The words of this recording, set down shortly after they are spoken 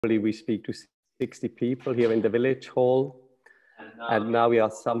we speak to 60 people here in the village hall, and now we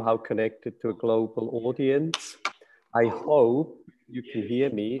are somehow connected to a global audience. I hope you can hear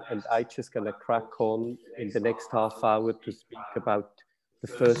me, and I'm just going to crack on in the next half hour to speak about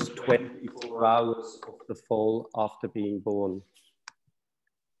the first 24 hours of the foal after being born.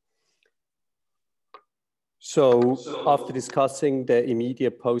 So after discussing the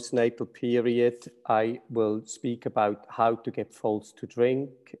immediate postnatal period, I will speak about how to get foals to drink,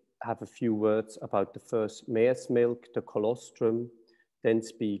 have a few words about the first mare's milk, the colostrum, then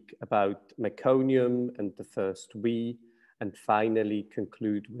speak about meconium and the first wee, and finally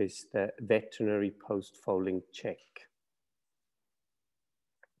conclude with the veterinary post-foaling check.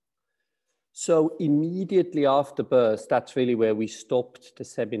 So immediately after birth, that's really where we stopped the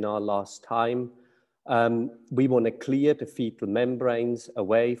seminar last time. We want to clear the fetal membranes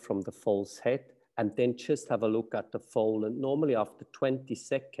away from the foal's head and then just have a look at the foal. And normally after 20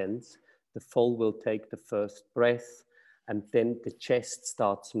 seconds, the foal will take the first breath and then the chest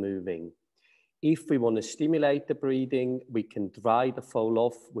starts moving. If we want to stimulate the breathing, we can dry the foal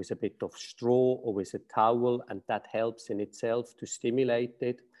off with a bit of straw or with a towel, and that helps in itself to stimulate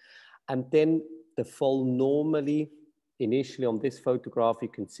it. And then the foal normally, initially on this photograph, you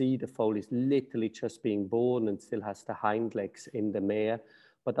can see the foal is literally just being born and still has the hind legs in the mare.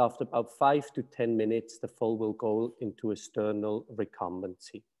 But after about 5 to 10 minutes, the foal will go into a sternal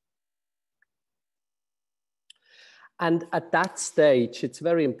recumbency. And at that stage, it's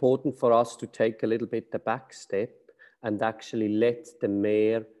very important for us to take a little bit the back step and actually let the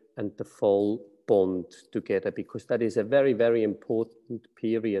mare and the foal bond together, because that is a very, very important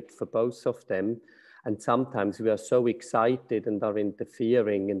period for both of them. And sometimes we are so excited and are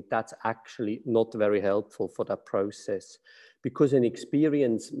interfering, and that's actually not very helpful for that process, because an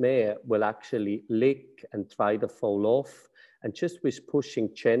experienced mare will actually lick and try to foal off, and just with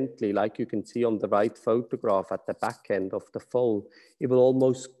pushing gently, like you can see on the right photograph at the back end of the foal, it will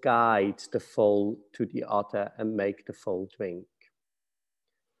almost guide the foal to the udder and make the foal drink.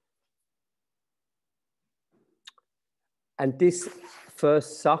 And this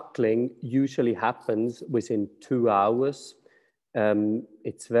first suckling usually happens within 2 hours.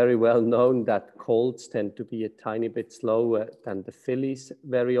 It's very well known that colts tend to be a tiny bit slower than the fillies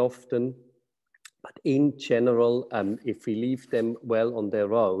very often. But in general, if we leave them well on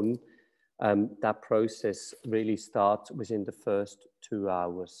their own, that process really starts within the first 2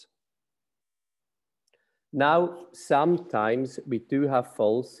 hours. Now, sometimes we do have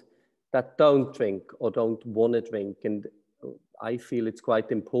foals that don't drink or don't want to drink, and I feel it's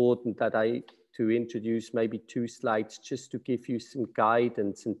quite important that to introduce maybe 2 slides just to give you some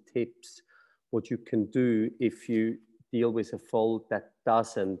guidance and tips what you can do if you deal with a foal that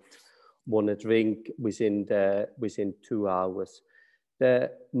doesn't want to drink within 2 hours.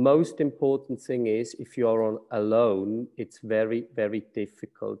 The most important thing is if you are alone, it's very, very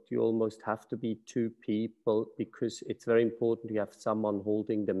difficult. You almost have to be 2 people, because it's very important you have someone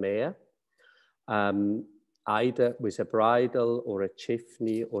holding the mare, either with a bridle or a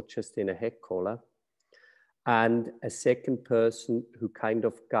chiffney or just in a head collar, and a second person who kind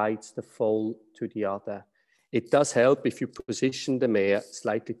of guides the foal to the udder. It does help if you position the mare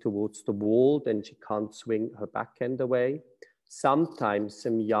slightly towards the wall, then she can't swing her back end away. Sometimes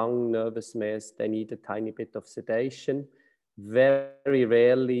some young nervous mares, they need a tiny bit of sedation. Very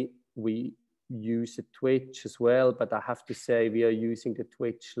rarely we use a twitch as well, but I have to say we are using the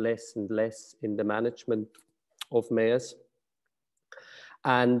twitch less and less in the management of mares.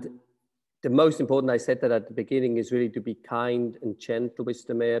 And the most important, I said that at the beginning, is really to be kind and gentle with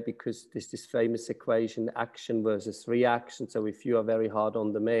the mare, because there's this famous equation, action versus reaction. So if you are very hard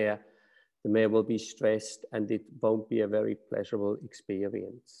on the mare will be stressed and it won't be a very pleasurable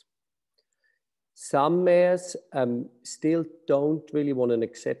experience. Some mares still don't really want to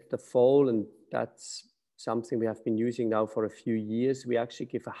accept the foal, and that's something we have been using now for a few years. We actually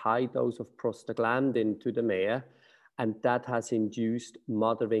give a high dose of prostaglandin to the mare, and that has induced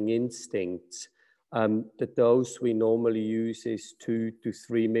mothering instincts. The dose we normally use is 2 to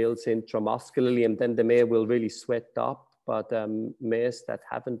 3 mils intramuscularly, and then the mare will really sweat up. But mares that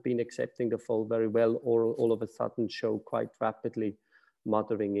haven't been accepting the foal very well all of a sudden show quite rapidly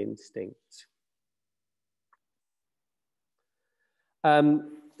mothering instincts.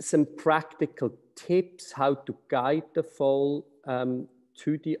 Some practical tips how to guide the foal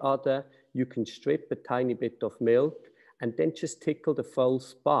to the udder. You can strip a tiny bit of milk and then just tickle the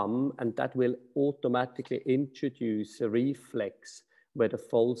foal's bum, and that will automatically introduce a reflex where the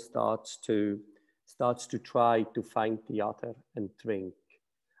foal starts to try to find the udder and drink.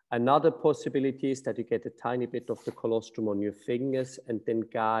 Another possibility is that you get a tiny bit of the colostrum on your fingers and then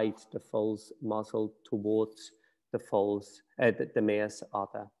guide the foal's muzzle towards the mare's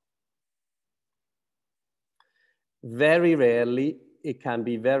udder. Very rarely, it can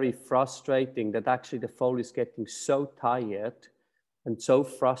be very frustrating that actually the foal is getting so tired and so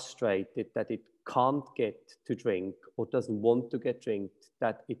frustrated that it can't get to drink or doesn't want to get drink,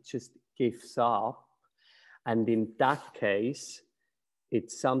 that it just gives up. And in that case,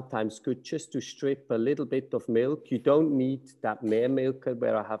 it's sometimes good just to strip a little bit of milk. You don't need that mare milk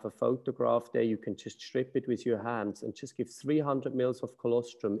where I have a photograph there. You can just strip it with your hands and just give 300 mils of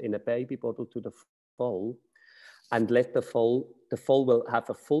colostrum in a baby bottle to the foal and let the foal will have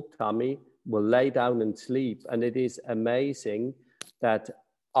a full tummy, will lay down and sleep. And it is amazing that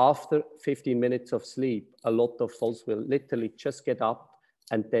after 15 minutes of sleep, a lot of foals will literally just get up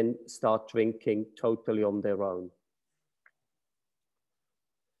and then start drinking totally on their own.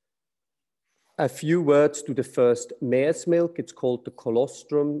 A few words to the first mare's milk. It's called the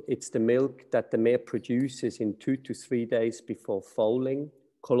colostrum. It's the milk that the mare produces in 2 to 3 days before foaling.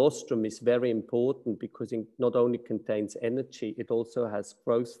 Colostrum is very important because it not only contains energy, it also has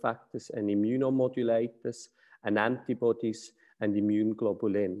growth factors and immunomodulators and antibodies and immune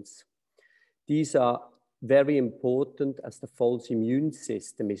globulins. These are very important as the foal's immune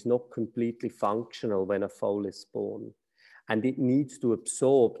system is not completely functional when a foal is born. And it needs to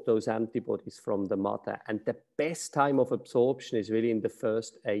absorb those antibodies from the mother. And the best time of absorption is really in the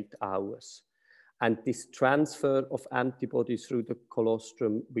first 8 hours. And this transfer of antibodies through the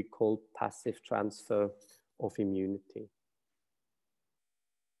colostrum, we call passive transfer of immunity.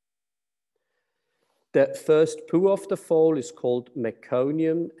 The first poo of the foal is called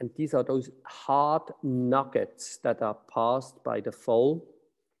meconium, and these are those hard nuggets that are passed by the foal.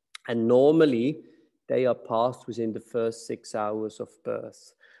 And normally, they are passed within the first 6 hours of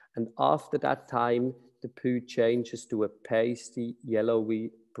birth. And after that time, the poo changes to a pasty,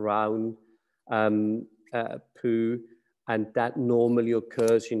 yellowy brown poo. And that normally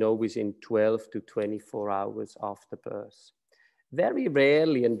occurs, within 12 to 24 hours after birth. Very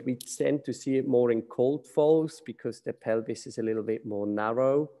rarely, and we tend to see it more in colt foals because the pelvis is a little bit more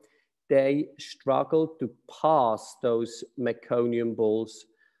narrow, they struggle to pass those meconium balls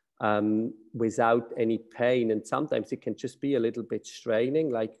without any pain. And sometimes it can just be a little bit straining,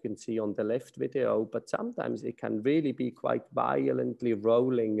 like you can see on the left video, but sometimes it can really be quite violently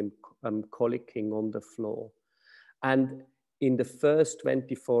rolling and colicking on the floor. And in the first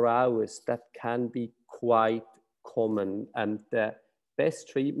 24 hours, that can be quite common. And the best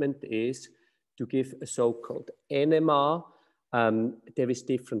treatment is to give a so-called enema. There is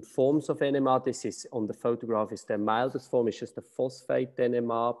different forms of enema. This is on the photograph is the mildest form. It's just a phosphate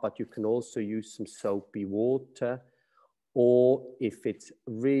enema, but you can also use some soapy water. Or if it's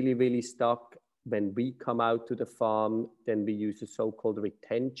really, really stuck, when we come out to the farm, then we use a so-called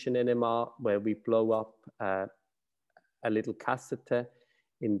retention enema, where we blow up a little catheter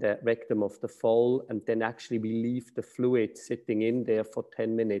in the rectum of the foal, and then actually we leave the fluid sitting in there for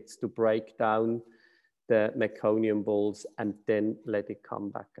 10 minutes to break down the meconium balls and then let it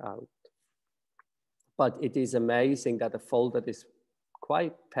come back out. But it is amazing that a foal that is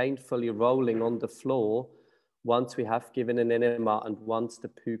quite painfully rolling on the floor, once we have given an enema and once the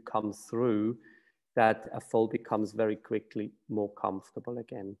poo comes through, that a foal becomes very quickly more comfortable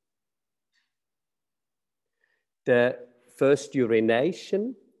again. The first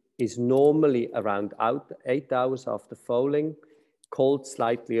urination is normally around 8 hours after foaling, cold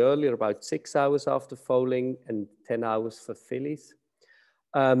slightly earlier, about 6 hours after foaling, and 10 hours for fillies.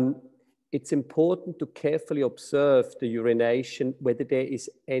 It's important to carefully observe the urination, whether there is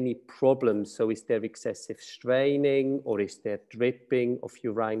any problem. So is there excessive straining or is there dripping of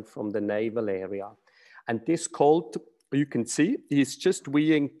urine from the navel area? And this colt, you can see, he's just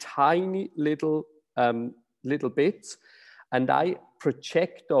weeing tiny little bits. And I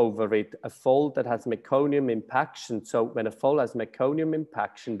project over it a foal that has meconium impaction. So when a foal has meconium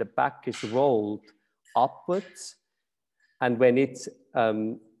impaction, the back is rolled upwards. And when it's,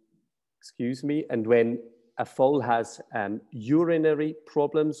 and when a foal has urinary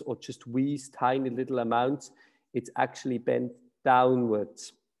problems or just wheeze tiny little amounts, it's actually bent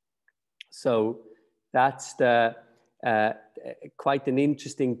downwards. So that's the quite an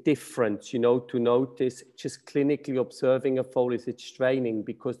interesting difference, to notice just clinically observing a foal. Is it straining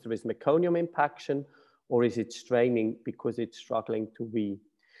because there is meconium impaction, or is it straining because it's struggling to wee?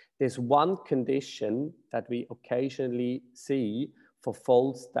 There's one condition that we occasionally see for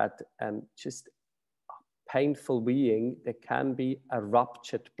foals that just painful weeing. There can be a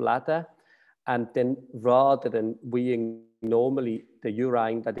ruptured bladder, and then rather than weeing normally the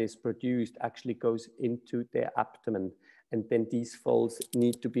urine that is produced actually goes into their abdomen. And then these foals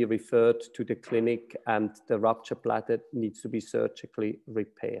need to be referred to the clinic and the ruptured bladder needs to be surgically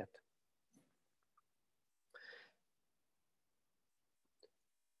repaired.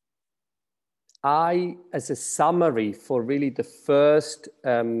 As a summary for really the first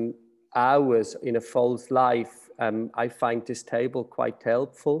hours in a foal's life, I find this table quite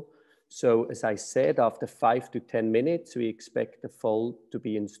helpful. So as I said, after 5 to 10 minutes, we expect the foal to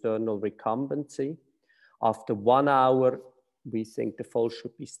be in sternal recumbency. After 1 hour, we think the foal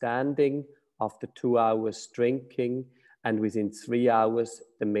should be standing. After 2 hours, drinking. And within 3 hours,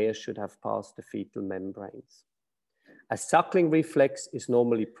 the mare should have passed the fetal membranes. A suckling reflex is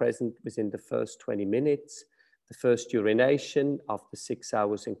normally present within the first 20 minutes. The first urination after 6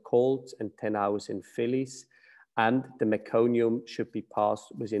 hours in colts and 10 hours in fillies. And the meconium should be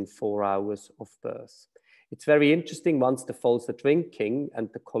passed within 4 hours of birth. It's very interesting once the foals are drinking and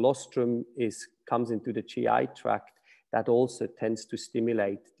the colostrum comes into the GI tract, that also tends to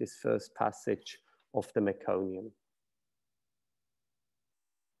stimulate this first passage of the meconium.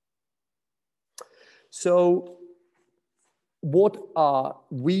 So what are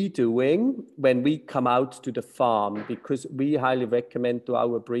we doing when we come out to the farm? Because we highly recommend to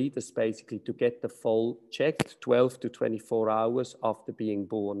our breeders basically to get the foal checked 12 to 24 hours after being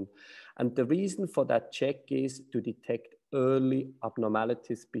born. And the reason for that check is to detect early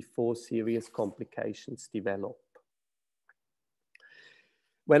abnormalities before serious complications develop.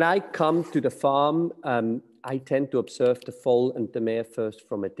 When I come to the farm, I tend to observe the foal and the mare first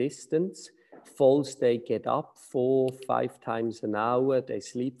from a distance. Foals, they get up 4 or 5 times an hour. They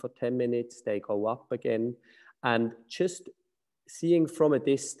sleep for 10 minutes. They go up again. And just seeing from a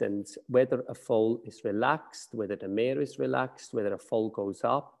distance whether a foal is relaxed, whether the mare is relaxed, whether a foal goes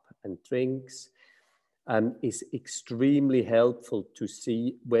up and drinks, is extremely helpful to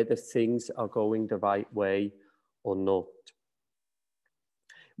see whether things are going the right way or not.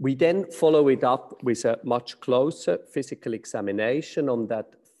 We then follow it up with a much closer physical examination. On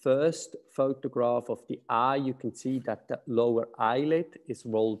that first photograph of the eye, you can see that the lower eyelid is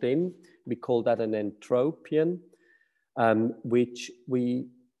rolled in. We call that an entropion, which we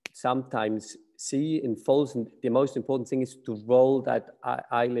sometimes see in foals. And the most important thing is to roll that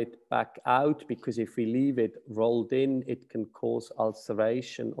eyelid back out, because if we leave it rolled in, it can cause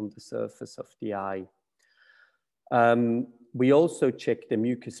ulceration on the surface of the eye. We also check the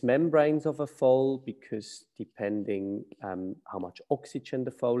mucous membranes of a foal, because depending how much oxygen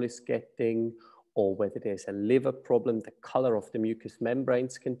the foal is getting or whether there's a liver problem, the color of the mucous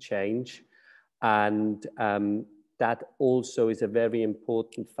membranes can change. And that also is a very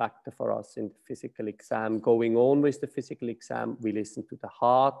important factor for us in the physical exam. Going on with the physical exam, we listen to the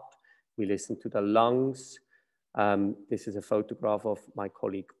heart, we listen to the lungs. This is a photograph of my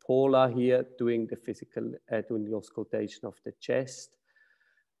colleague Paula here doing the auscultation of the chest.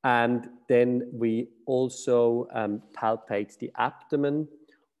 And then we also palpate the abdomen.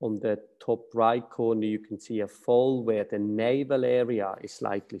 On the top right corner, you can see a foal where the navel area is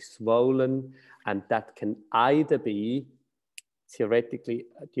slightly swollen, and that can either be theoretically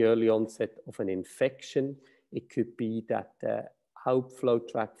at the early onset of an infection. It could be that the outflow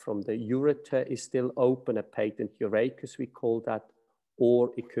tract from the ureter is still open, a patent urachus we call that, or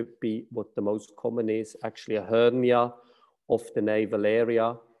it could be what the most common is, actually a hernia of the navel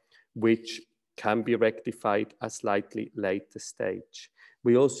area, which can be rectified at a slightly later stage.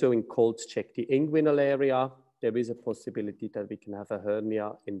 We also in colts check the inguinal area. There is a possibility that we can have a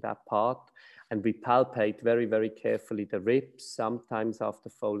hernia in that part. And we palpate very, very carefully the ribs. Sometimes after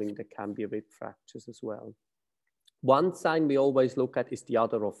foaling, there can be rib fractures as well. One sign we always look at is the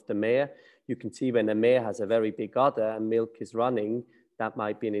udder of the mare. You can see when a mare has a very big udder and milk is running, that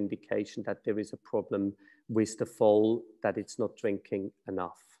might be an indication that there is a problem with the foal, that it's not drinking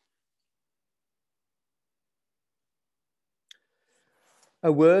enough.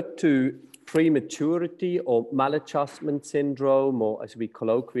 A word to prematurity or maladjustment syndrome, or as we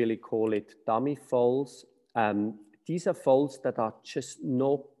colloquially call it, dummy foals. These are foals that are just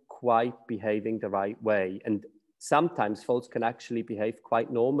not quite behaving the right way. And sometimes foals can actually behave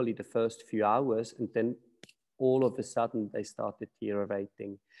quite normally the first few hours, and then all of a sudden they start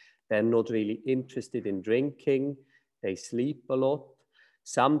deteriorating. They're not really interested in drinking. They sleep a lot.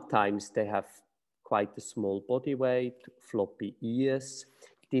 Sometimes they have quite a small body weight, floppy ears,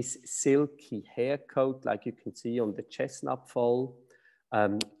 this silky hair coat, like you can see on the chestnut foal.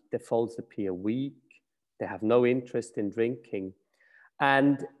 The foals appear weak. They have no interest in drinking.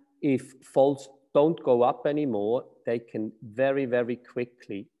 And if foals don't go up anymore, they can very, very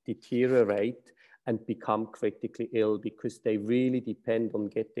quickly deteriorate. and become critically ill because they really depend on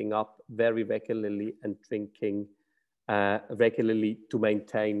getting up very regularly and drinking regularly to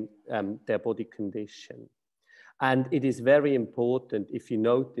maintain their body condition. And it is very important if you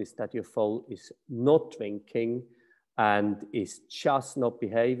notice that your foal is not drinking and is just not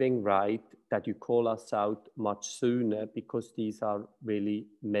behaving right, that you call us out much sooner, because these are really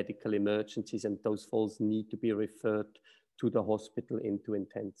medical emergencies and those foals need to be referred to the hospital into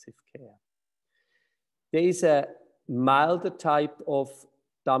intensive care. There is a milder type of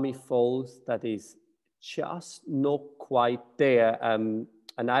dummy foals that is just not quite there. An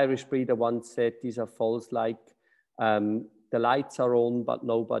Irish breeder once said these are foals like the lights are on, but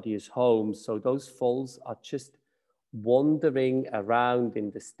nobody is home. So those foals are just wandering around in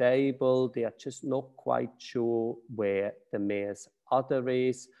the stable. They are just not quite sure where the mare's udder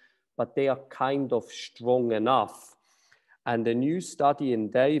is, but they are kind of strong enough. And a new study in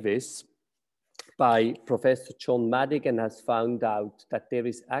Davis by Professor John Madigan has found out that there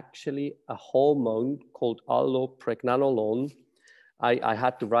is actually a hormone called allopregnanolone. I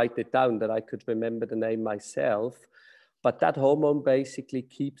had to write it down that I could remember the name myself, but that hormone basically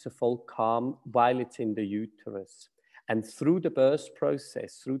keeps a foal calm while it's in the uterus. And through the birth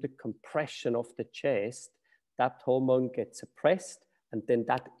process, through the compression of the chest, that hormone gets suppressed, and then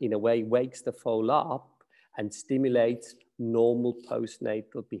that in a way wakes the foal up and stimulates normal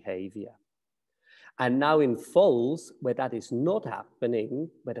postnatal behavior. And now in foals, where that is not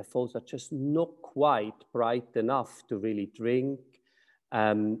happening, where the foals are just not quite bright enough to really drink,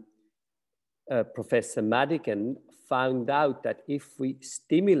 Professor Madigan found out that if we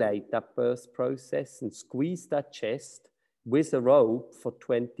stimulate that birth process and squeeze that chest with a rope for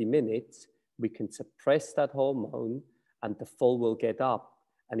 20 minutes, we can suppress that hormone and the foal will get up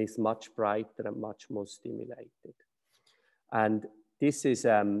and is much brighter and much more stimulated. And this is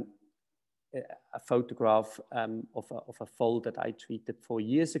a photograph of a foal that I treated 4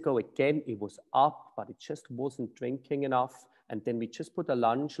 years ago. Again, it was up, but it just wasn't drinking enough. And then we just put a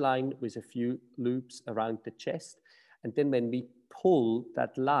lunge line with a few loops around the chest. And then when we pull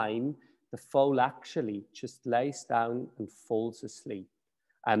that line, the foal actually just lays down and falls asleep.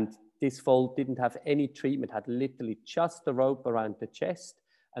 And this foal didn't have any treatment, had literally just the rope around the chest.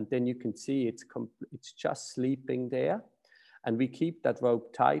 And then you can see it's just sleeping there. And we keep that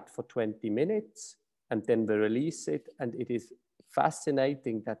rope tight for 20 minutes and then we release it. And it is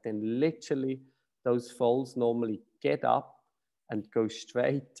fascinating that then literally those foals normally get up and go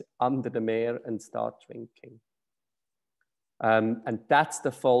straight under the mare and start drinking. And that's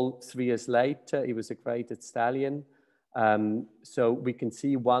the foal 3 years later. He was a graded stallion. So we can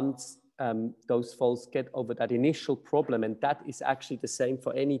see once those foals get over that initial problem, and that is actually the same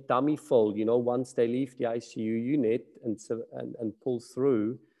for any dummy foal. You know, once they leave the ICU unit and pull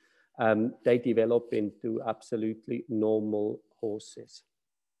through, they develop into absolutely normal horses.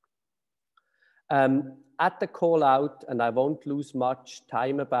 At the call out, and I won't lose much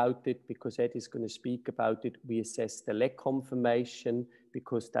time about it because Ed is going to speak about it, we assess the leg conformation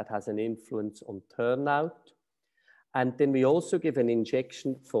because that has an influence on turnout. And then we also give an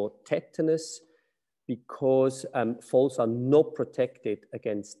injection for tetanus because foals are not protected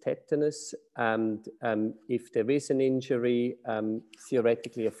against tetanus. And if there is an injury,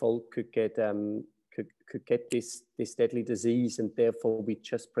 theoretically a foal could get this deadly disease, and therefore we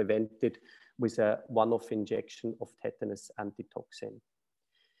just prevent it with a one-off injection of tetanus antitoxin.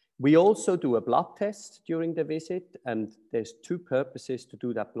 We also do a blood test during the visit, and there's 2 purposes to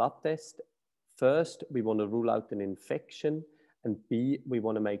do that blood test. First, we want to rule out an infection, and B, we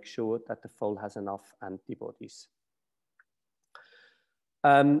want to make sure that the foal has enough antibodies.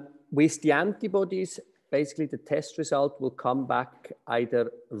 With the antibodies, basically the test result will come back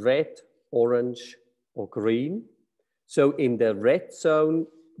either red, orange, or green. So in the red zone,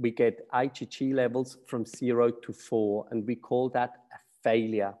 we get IgG levels from 0 to 4, and we call that a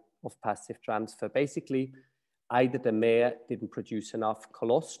failure of passive transfer. Basically, either the mare didn't produce enough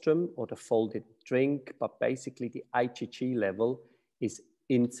colostrum or the foal didn't drink, but basically the IgG level is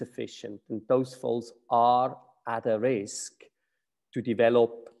insufficient, and those foals are at a risk to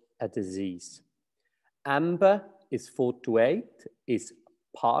develop a disease. Amber is 4 to 8, is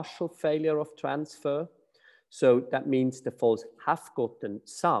partial failure of transfer. So that means the foals have gotten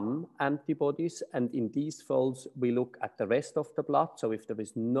some antibodies, and in these foals, we look at the rest of the blood. So if there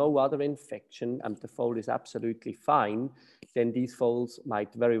is no other infection and the foal is absolutely fine, then these foals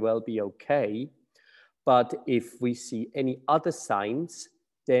might very well be okay. But if we see any other signs,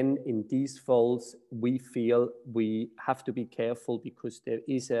 then in these foals, we feel we have to be careful because there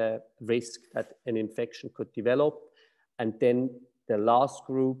is a risk that an infection could develop, and then the last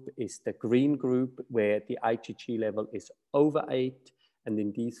group is the green group where the IgG level is over 8. And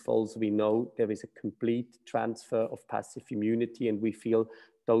in these foals, we know there is a complete transfer of passive immunity, and we feel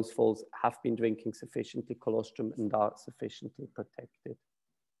those foals have been drinking sufficiently colostrum and are sufficiently protected.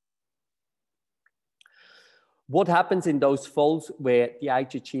 What happens in those foals where the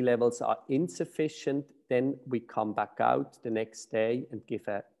IgG levels are insufficient? Then we come back out the next day and give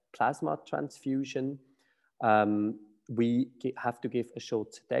a plasma transfusion. We have to give a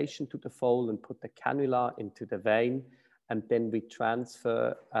short sedation to the foal and put the cannula into the vein. And then we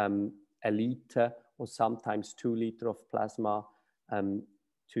transfer a liter or sometimes 2 liters of plasma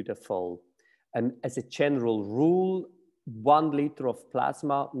to the foal. And as a general rule, 1 liter of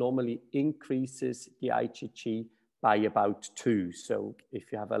plasma normally increases the IgG by about 2. So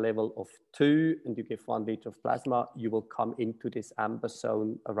if you have a level of 2 and you give 1 liter of plasma, you will come into this amber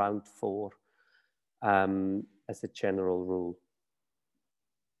zone around 4 as a general rule.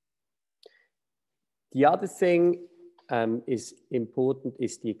 The other thing is important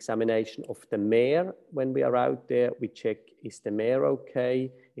is the examination of the mare. When we are out there, we check, is the mare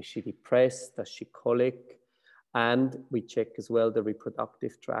okay? Is she depressed? Does she colic? And we check as well the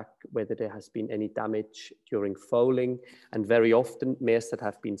reproductive tract, whether there has been any damage during foaling. And very often mares that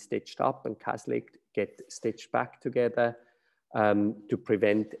have been stitched up and caslicked get stitched back together to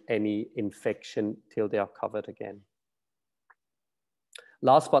prevent any infection till they are covered again.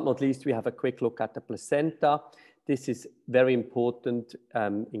 Last but not least, we have a quick look at the placenta. This is very important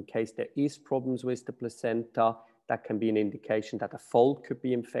in case there is problems with the placenta. That can be an indication that a foal could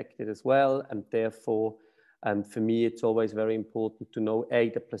be infected as well. And therefore, for me, it's always very important to know, A,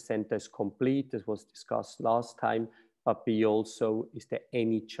 the placenta is complete, as was discussed last time, but B, also, is there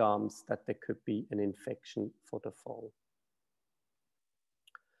any chance that there could be an infection for the foal?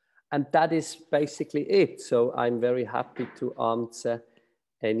 And that is basically it. So I'm very happy to answer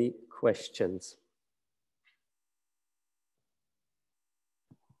any questions.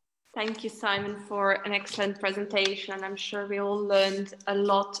 Thank you, Simon, for an excellent presentation. I'm sure we all learned a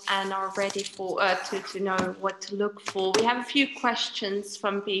lot and are ready for to know what to look for. We have a few questions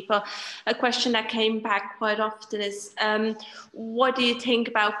from people. A question that came back quite often is, what do you think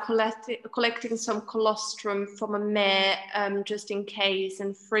about collecting some colostrum from a mare just in case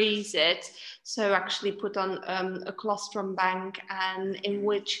and freeze it? So actually put on a colostrum bank, and in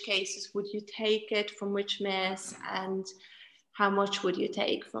which cases would you take it, from which mares, and how much would you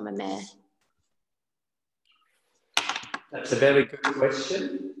take from a mare? That's a very good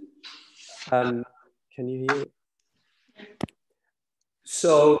question. Can you hear it?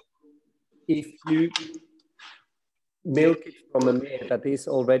 So if you milk it from a mare that is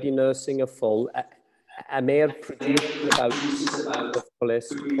already nursing a foal, a mare produces about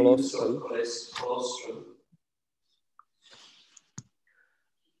 3 grams of colostrum.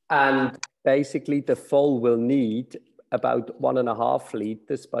 And basically the foal will need about 1.5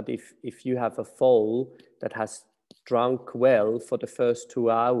 liters, but if you have a foal that has drunk well for the first 2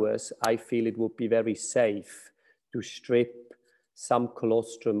 hours, I feel it would be very safe to strip some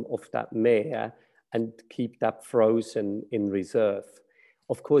colostrum of that mare and keep that frozen in reserve.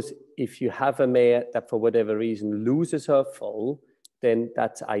 Of course, if you have a mare that for whatever reason loses her foal, then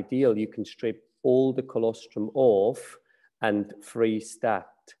that's ideal. You can strip all the colostrum off and freeze that.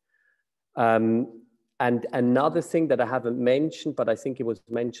 And another thing that I haven't mentioned, but I think it was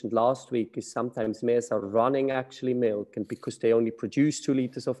mentioned last week, is sometimes mares are running actually milk, and because they only produce 2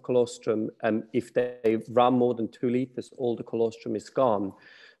 liters of colostrum, if they run more than 2 liters, all the colostrum is gone.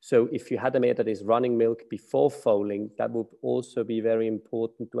 So if you had a mare that is running milk before foaling, that would also be very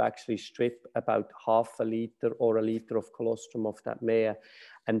important to actually strip about 1/2 liter or 1 liter of colostrum of that mare,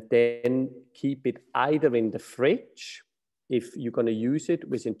 and then keep it either in the fridge, if you're going to use it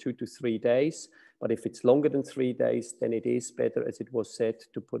within 2 to 3 days, but if it's longer than 3 days, then it is better, as it was said,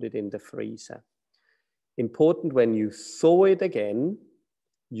 to put it in the freezer. Important, when you thaw it again,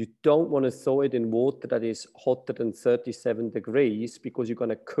 you don't want to thaw it in water that is hotter than 37 degrees, because you're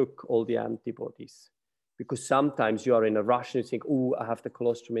going to cook all the antibodies. Because sometimes you are in a rush and you think, oh, I have the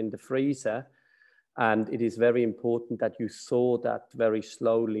colostrum in the freezer. And it is very important that you thaw that very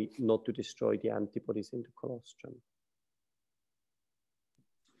slowly, not to destroy the antibodies in the colostrum.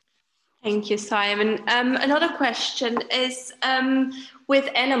 Thank you, Simon. Another question is, with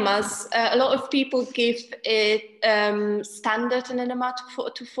enemas, a lot of people give it standard enema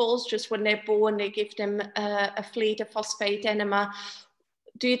to foals. Just when they're born, they give them a fleet, a phosphate enema.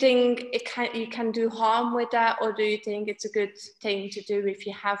 Do you think you can do harm with that, or do you think it's a good thing to do if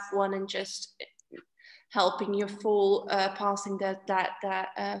you have one and just helping your foal passing that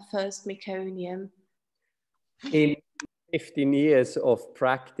first meconium? In 15 years of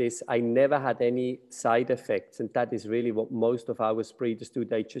practice, I never had any side effects. And that is really what most of our breeders do.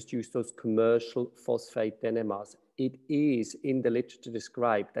 They just use those commercial phosphate enemas. It is in the literature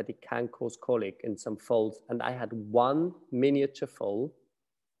described that it can cause colic in some foals. And I had one miniature foal,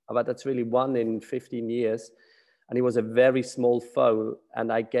 but that's really one in 15 years. And it was a very small foal.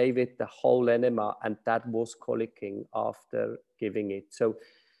 And I gave it the whole enema, and that was colicking after giving it. So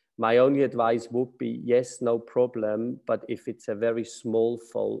my only advice would be, yes, no problem, but if it's a very small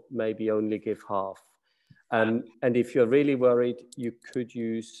foal, maybe only give half. And if you're really worried, you could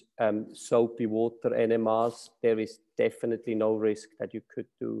use soapy water enemas. There is definitely no risk that you could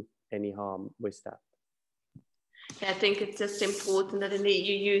do any harm with that. Yeah, I think it's just important that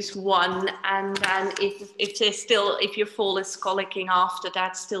you use one, and then if your foal is colicking after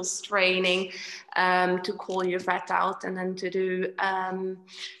that, still straining, to call your vet out, and then to do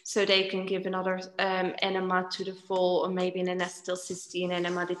so they can give another enema to the foal, or maybe an acetylcysteine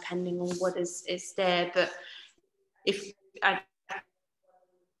enema, depending on what is there. But if I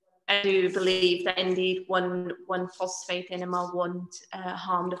do believe that indeed one phosphate enema won't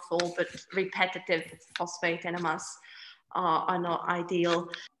harm the foal, but repetitive phosphate enemas are not ideal.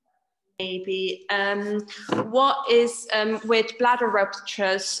 Maybe what is with bladder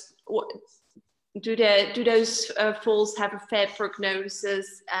ruptures? Do those foals have a fair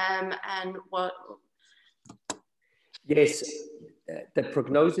prognosis? And what? Yes, the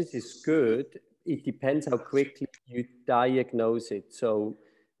prognosis is good. It depends how quickly you diagnose it. So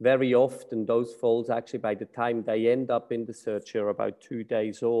very often those foals, actually by the time they end up in the surgery, are about 2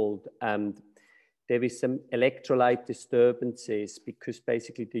 days old, and there is some electrolyte disturbances because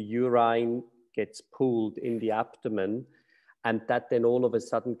basically the urine gets pooled in the abdomen, and that then all of a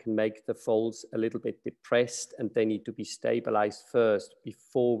sudden can make the foals a little bit depressed, and they need to be stabilized first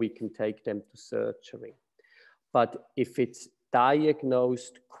before we can take them to surgery. But if it's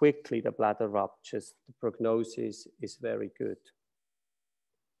diagnosed quickly, the bladder ruptures, the prognosis is very good.